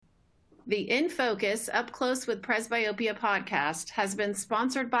The In Focus Up Close with Presbyopia podcast has been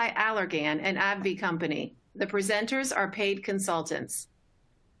sponsored by Allergan and AbbVie Company. The presenters are paid consultants.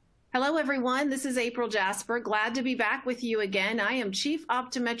 Hello, everyone. This is April Jasper. Glad to be back with you again. I am Chief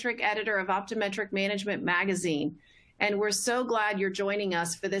Optometric Editor of Optometric Management Magazine, and we're so glad you're joining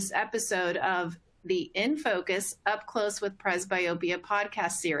us for this episode of the In Focus Up Close with Presbyopia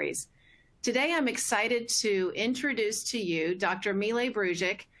podcast series. Today, I'm excited to introduce to you Dr. Mile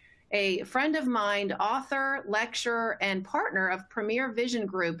Brujic, a friend of mine, author, lecturer, and partner of Premier Vision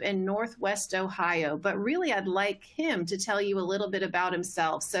Group in Northwest Ohio. But really, I'd like him to tell you a little bit about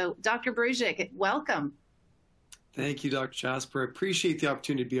himself. So, Dr. Brujic, welcome. Thank you, Dr. Jasper. I appreciate the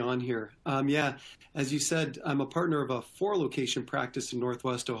opportunity to be on here. As you said, I'm a partner of a 4-location practice in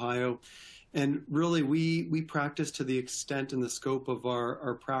Northwest Ohio. And really, we practice to the extent and the scope of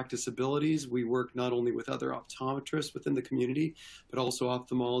our practice abilities. We work not only with other optometrists within the community, but also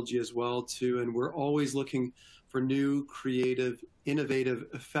ophthalmology as well, too. And we're always looking for new, creative, innovative,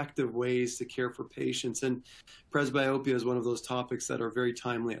 effective ways to care for patients. And presbyopia is one of those topics that are very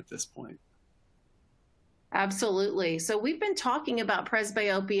timely at this point. Absolutely. So we've been talking about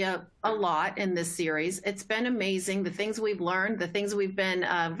presbyopia a lot in this series. It's been amazing, the things we've learned, the things we've been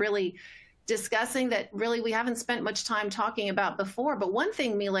really discussing that really we haven't spent much time talking about before. But one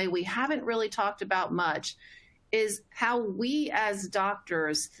thing, Mile, we haven't really talked about much is how we as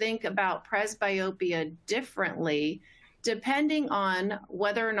doctors think about presbyopia differently, depending on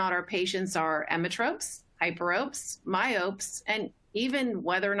whether or not our patients are emmetropes, hyperopes, myopes, and even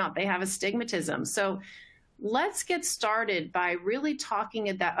whether or not they have astigmatism. So let's get started by really talking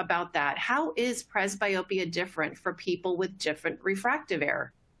about that. How is presbyopia different for people with different refractive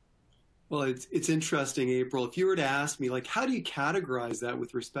error? Well, it's interesting, April. If you were to ask me, like, how do you categorize that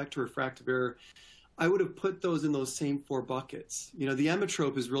with respect to refractive error, I would have put those in those same 4 buckets. You know, the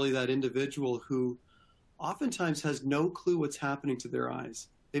emmetrope is really that individual who oftentimes has no clue what's happening to their eyes.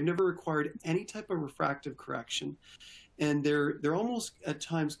 They've never required any type of refractive correction, and they're almost at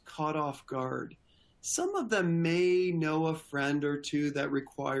times caught off guard. Some of them may know a friend or two that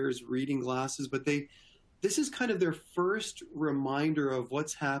requires reading glasses, but this is kind of their first reminder of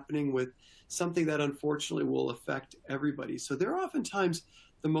what's happening with something that unfortunately will affect everybody. So they're oftentimes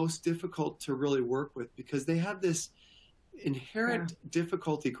the most difficult to really work with because they have this inherent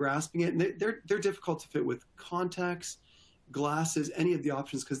difficulty grasping it. And they're difficult to fit with contacts, glasses, any of the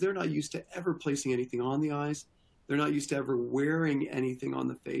options, because they're not used to ever placing anything on the eyes. They're not used to ever wearing anything on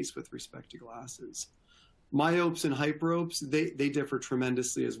the face with respect to glasses. Myopes and hyperopes, they differ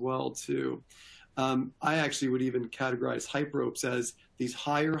tremendously as well, too. I actually would even categorize hyperopes as these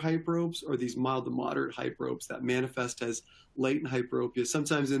higher hyperopes or these mild to moderate hyperopes that manifest as latent hyperopia,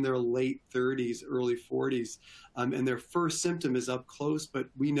 sometimes in their late 30s, early 40s. And their first symptom is up close, but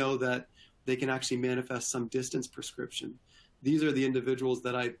we know that they can actually manifest some distance prescription. These are the individuals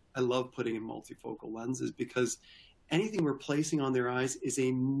that I love putting in multifocal lenses because anything we're placing on their eyes is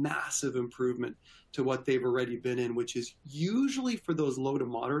a massive improvement to what they've already been in, which is usually for those low to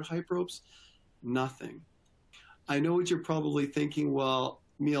moderate hyperopes, nothing. I know what you're probably thinking. Well,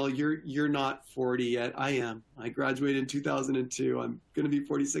 Mile, you're not 40 yet. I am. I graduated in 2002. I'm going to be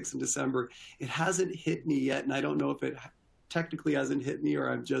 46 in December. It hasn't hit me yet, and I don't know if it technically hasn't hit me or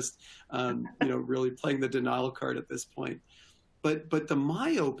I'm just, really playing the denial card at this point. But the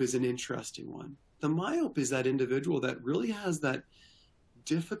myope is an interesting one. The myope is that individual that really has that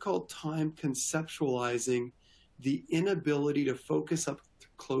difficult time conceptualizing the inability to focus up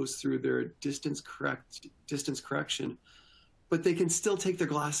close through their distance correction, but they can still take their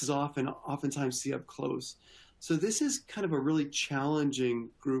glasses off and oftentimes see up close. So this is kind of a really challenging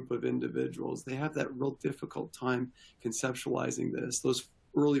group of individuals. They have that real difficult time conceptualizing this. Those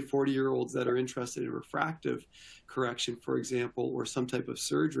early 40-year-olds that are interested in refractive correction, for example, or some type of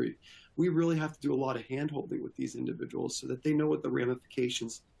surgery, we really have to do a lot of hand-holding with these individuals so that they know what the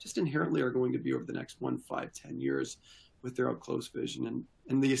ramifications just inherently are going to be over the next 1, 5, 10 years with their up-close vision.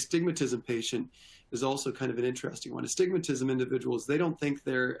 And the astigmatism patient is also kind of an interesting one. Astigmatism individuals, they don't think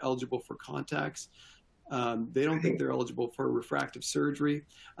they're eligible for contacts. They don't think they're eligible for refractive surgery.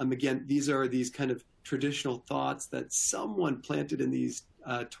 Again, these are these kind of traditional thoughts that someone planted in these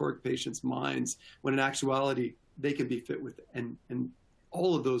toric patients' minds, when in actuality, they can be fit with, and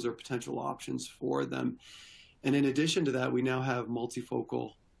all of those are potential options for them. And in addition to that, we now have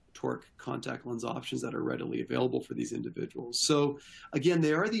multifocal toric contact lens options that are readily available for these individuals. So again,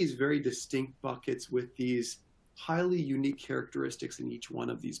 there are these very distinct buckets with these highly unique characteristics in each one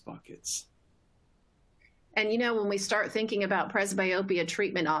of these buckets. And, you know, when we start thinking about presbyopia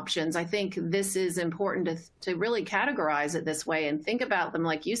treatment options, I think this is important to really categorize it this way and think about them,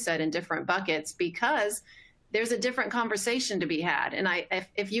 like you said, in different buckets, because there's a different conversation to be had. And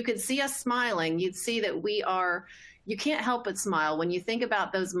if you could see us smiling, you'd see that you can't help but smile when you think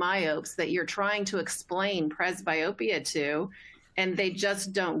about those myopes that you're trying to explain presbyopia to, and they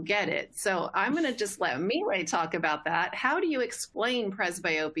just don't get it. So I'm going to just let Mile talk about that. How do you explain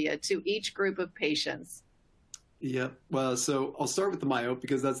presbyopia to each group of patients? Yeah, well, so I'll start with the myope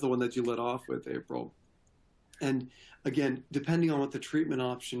because that's the one that you led off with, April. And again, depending on what the treatment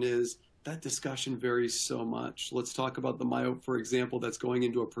option is, that discussion varies so much. Let's talk about the myope, for example, that's going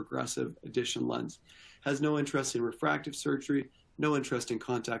into a progressive addition lens. Has no interest in refractive surgery, no interest in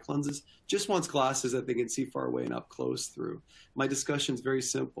contact lenses, just wants glasses that they can see far away and up close through. My discussion is very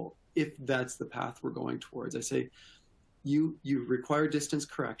simple. If that's the path we're going towards, I say, you require distance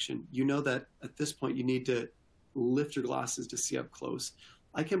correction. You know that at this point you need to lift your glasses to see up close.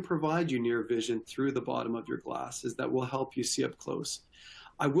 I can provide you near vision through the bottom of your glasses that will help you see up close.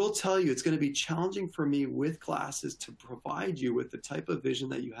 I will tell you it's going to be challenging for me with glasses to provide you with the type of vision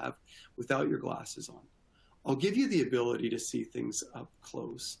that you have without your glasses on. I'll give you the ability to see things up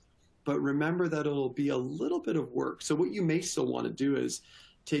close, but remember that it'll be a little bit of work. So what you may still want to do is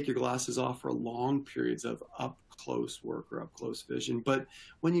take your glasses off for long periods of up close work or up close vision. But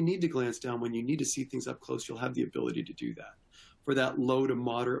when you need to glance down, when you need to see things up close, you'll have the ability to do that. For that low to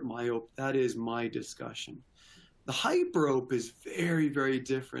moderate myope, that is my discussion. The hyperope is very, very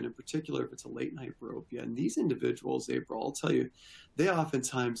different, in particular if it's a latent hyperopia. And these individuals, April, I'll tell you, they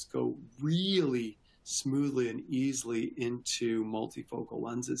oftentimes go really smoothly and easily into multifocal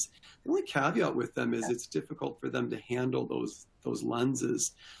lenses. The only caveat with them is it's difficult for them to handle those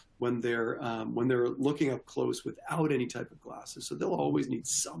lenses when they're looking up close without any type of glasses. So they'll always need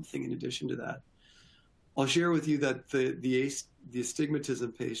something in addition to that. I'll share with you that the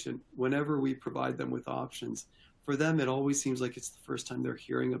astigmatism patient, whenever we provide them with options, for them it always seems like it's the first time they're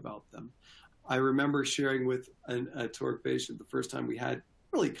hearing about them. I remember sharing with a toric patient the first time we had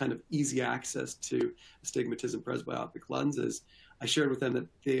really kind of easy access to astigmatism presbyopic lenses. I shared with them that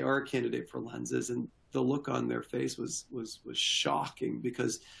they are a candidate for lenses, and the look on their face was shocking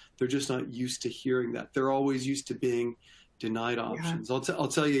because they're just not used to hearing that. They're always used to being denied options. Yeah. I'll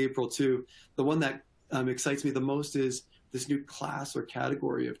tell you, April, too, the one that excites me the most is this new class or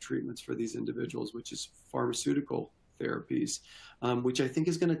category of treatments for these individuals, which is pharmaceutical therapies, which I think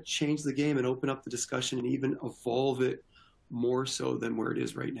is going to change the game and open up the discussion and even evolve it more so than where it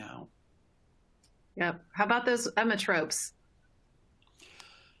is right now. Yep. How about those emmetropes?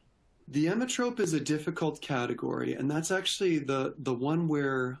 The emmetrope is a difficult category, and that's actually the one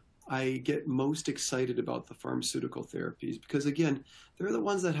where I get most excited about the pharmaceutical therapies, because again, they're the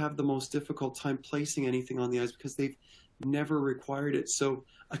ones that have the most difficult time placing anything on the eyes because they've never required it. So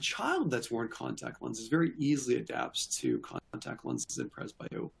a child that's worn contact lenses very easily adapts to contact lenses in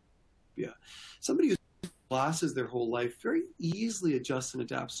presbyopia. Somebody who's glasses their whole life very easily adjusts and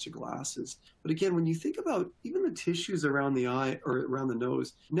adapts to glasses. But again, when you think about even the tissues around the eye or around the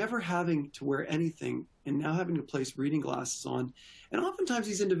nose, never having to wear anything and now having to place reading glasses on, and oftentimes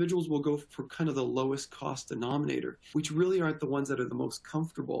these individuals will go for kind of the lowest cost denominator, which really aren't the ones that are the most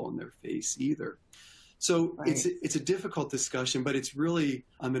comfortable on their face either. So right. It's a difficult discussion, but it's really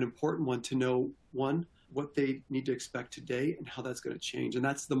an important one to know, one, what they need to expect today and how that's going to change. And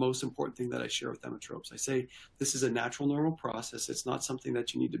that's the most important thing that I share with emmetropes. I say, this is a natural, normal process. It's not something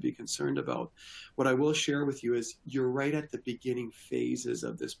that you need to be concerned about. What I will share with you is you're right at the beginning phases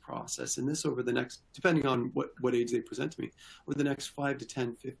of this process. And this over the next, depending on what age they present to me, over the next 5 to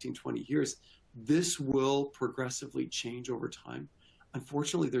 10, 15, 20 years, this will progressively change over time.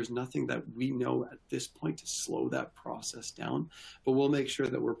 Unfortunately, there's nothing that we know at this point to slow that process down, but we'll make sure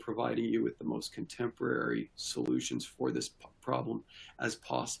that we're providing you with the most contemporary solutions for this problem as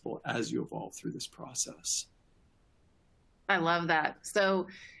possible as you evolve through this process. I love that. So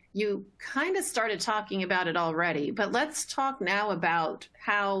you kind of started talking about it already, but let's talk now about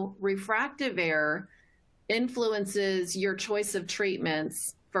how refractive error influences your choice of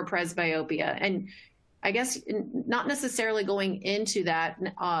treatments for presbyopia. And I guess not necessarily going into that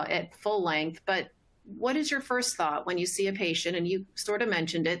at full length, but what is your first thought when you see a patient, and you sort of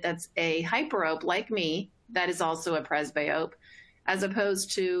mentioned it, that's a hyperope like me, that is also a presbyope, as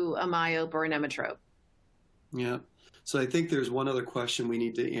opposed to a myope or an emmetrope? Yeah. So I think there's one other question we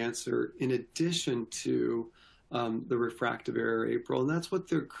need to answer in addition to the refractive error, April, and that's what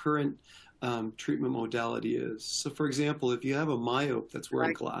their current treatment modality is. So for example, if you have a myope that's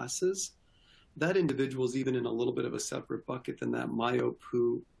wearing glasses, that individual is even in a little bit of a separate bucket than that myope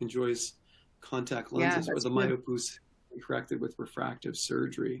who enjoys contact lenses, or the myope who's corrected with refractive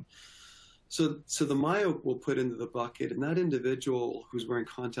surgery. So the myope will put into the bucket, and that individual who's wearing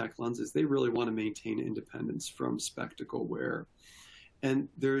contact lenses, they really want to maintain independence from spectacle wear. And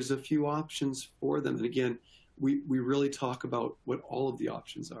there's a few options for them. And again, we really talk about what all of the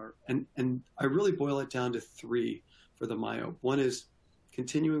options are. And I really boil it down to 3 for the myope. One is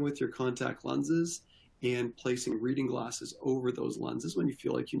continuing with your contact lenses and placing reading glasses over those lenses when you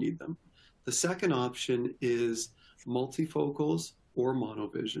feel like you need them. The second option is multifocals or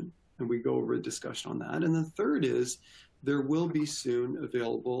monovision, and we go over a discussion on that. And the third is there will be soon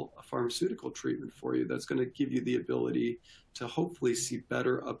available a pharmaceutical treatment for you that's going to give you the ability to hopefully see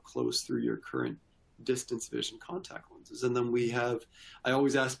better up close through your current distance vision contact lenses. And then I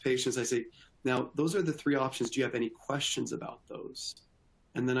always ask patients, I say, now those are the 3 options. Do you have any questions about those?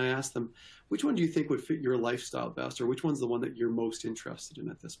 And then I ask them, which one do you think would fit your lifestyle best, or which one's the one that you're most interested in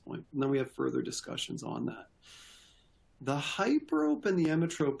at this point? And then we have further discussions on that. The hyperope and the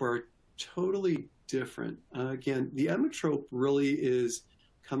emmetrope are totally different. Again, the emmetrope really is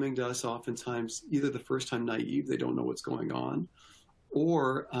coming to us oftentimes either the first time naive, they don't know what's going on,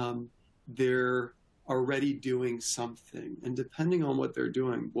 or they're already doing something. And depending on what they're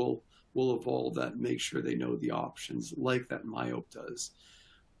doing, we'll evolve that, make sure they know the options like that myope does.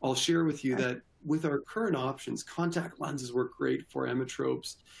 I'll share with you that with our current options, contact lenses work great for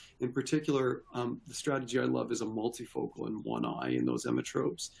emmetropes. In particular, the strategy I love is a multifocal in one eye in those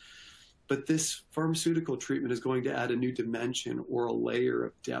emmetropes. But this pharmaceutical treatment is going to add a new dimension or a layer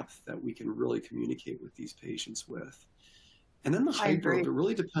of depth that we can really communicate with these patients with. And then the hyperope, it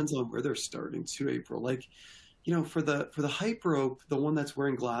really depends on where they're starting too, April. Like, you know, for the hyperope, the one that's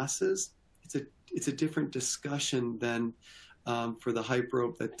wearing glasses, it's a different discussion than for the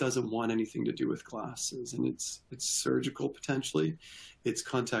hyperope that doesn't want anything to do with glasses. And it's surgical potentially, it's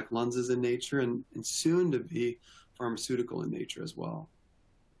contact lenses in nature, and soon to be pharmaceutical in nature as well.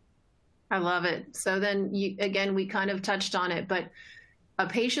 I love it. So then again, we kind of touched on it, but a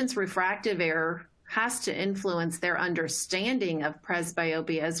patient's refractive error has to influence their understanding of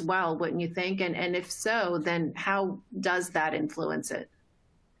presbyopia as well, wouldn't you think? And if so, then how does that influence it?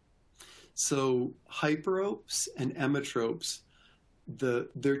 So hyperopes and emmetropes,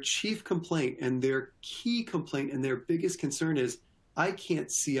 their chief complaint and their key complaint and their biggest concern is, I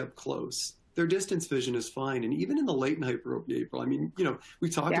can't see up close. Their distance vision is fine. And even in the latent hyperopia, April, I mean, you know, we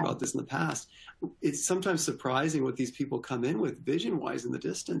talked about this in the past. It's sometimes surprising what these people come in with vision-wise in the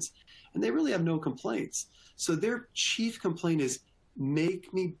distance, and they really have no complaints. So their chief complaint is,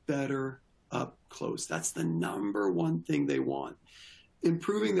 make me better up close. That's the number one thing they want.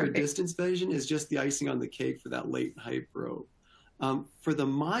 Improving their distance vision is just the icing on the cake for that latent hyperope. For the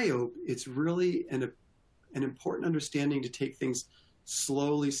myope, it's really an important understanding to take things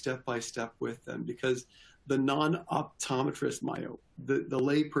slowly, step by step with them, because the non-optometrist myope, the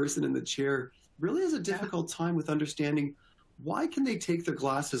lay person in the chair, really has a difficult time with understanding why can they take their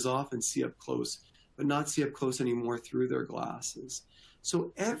glasses off and see up close, but not see up close anymore through their glasses.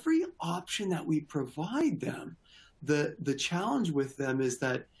 So every option that we provide them, the challenge with them is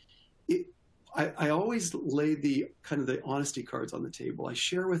that I always lay the honesty cards on the table. I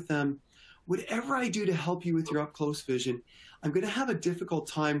share with them, whatever I do to help you with your up close vision, I'm going to have a difficult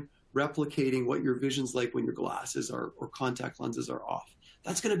time replicating what your vision's like when your glasses or contact lenses are off.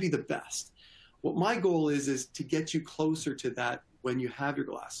 That's going to be the best. What my goal is to get you closer to that when you have your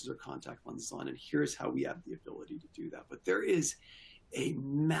glasses or contact lenses on, and here's how we have the ability to do that. But there is a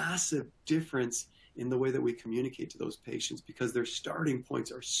massive difference in the way that we communicate to those patients because their starting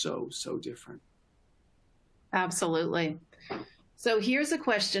points are so different. Absolutely. So here's a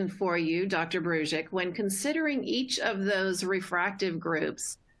question for you, Dr. Brujik. When considering each of those refractive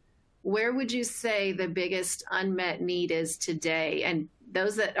groups, where would you say the biggest unmet need is today? And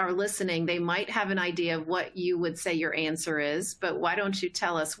those that are listening, they might have an idea of what you would say your answer is, but why don't you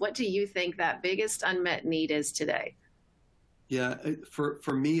tell us, what do you think that biggest unmet need is today? Yeah,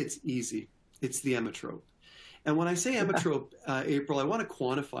 for me, it's easy. It's the emmetrope. And when I say emmetrope, April, I want to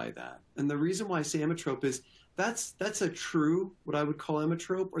quantify that. And the reason why I say emmetrope is that's a true, what I would call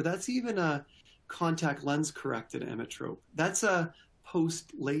emmetrope, or that's even a contact lens corrected emmetrope. That's a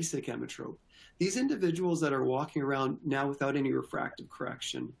post-LASIK emmetrope. These individuals that are walking around now without any refractive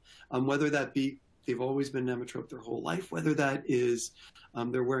correction, whether that be they've always been an emmetrope their whole life, whether that is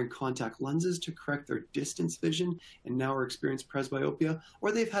they're wearing contact lenses to correct their distance vision and now are experiencing presbyopia,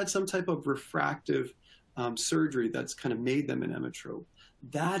 or they've had some type of refractive surgery that's kind of made them an emmetrope.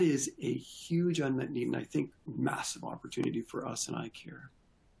 That is a huge unmet need, and I think massive opportunity for us in eye care.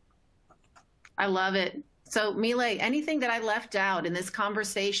 I love it. So, Mile, anything that I left out in this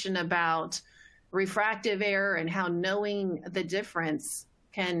conversation about refractive error and how knowing the difference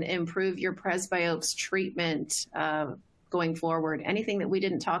can improve your presbyopes treatment going forward. Anything that we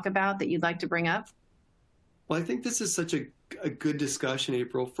didn't talk about that you'd like to bring up? Well, I think this is such a good discussion,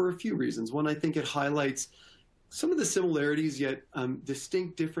 April, for a few reasons. One, I think it highlights some of the similarities yet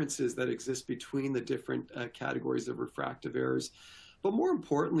distinct differences that exist between the different categories of refractive errors. But more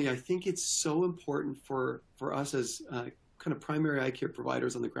importantly, I think it's so important for us as kind of primary eye care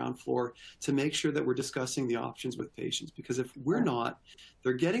providers on the ground floor to make sure that we're discussing the options with patients, because if we're not,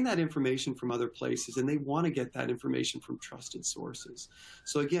 they're getting that information from other places and they want to get that information from trusted sources.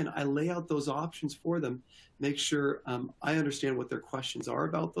 So again, I lay out those options for them, make sure I understand what their questions are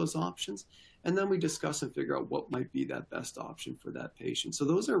about those options, and then we discuss and figure out what might be that best option for that patient. So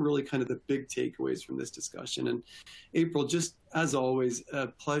those are really kind of the big takeaways from this discussion. And April, just as always, a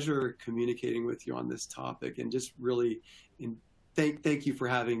pleasure communicating with you on this topic, and just really thank you for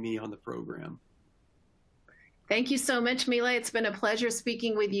having me on the program. Thank you so much, Mile. It's been a pleasure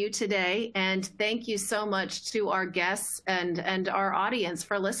speaking with you today. And thank you so much to our guests and our audience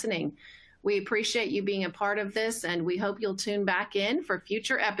for listening. We appreciate you being a part of this, and we hope you'll tune back in for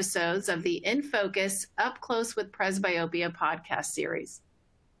future episodes of the In Focus Up Close with Presbyopia podcast series.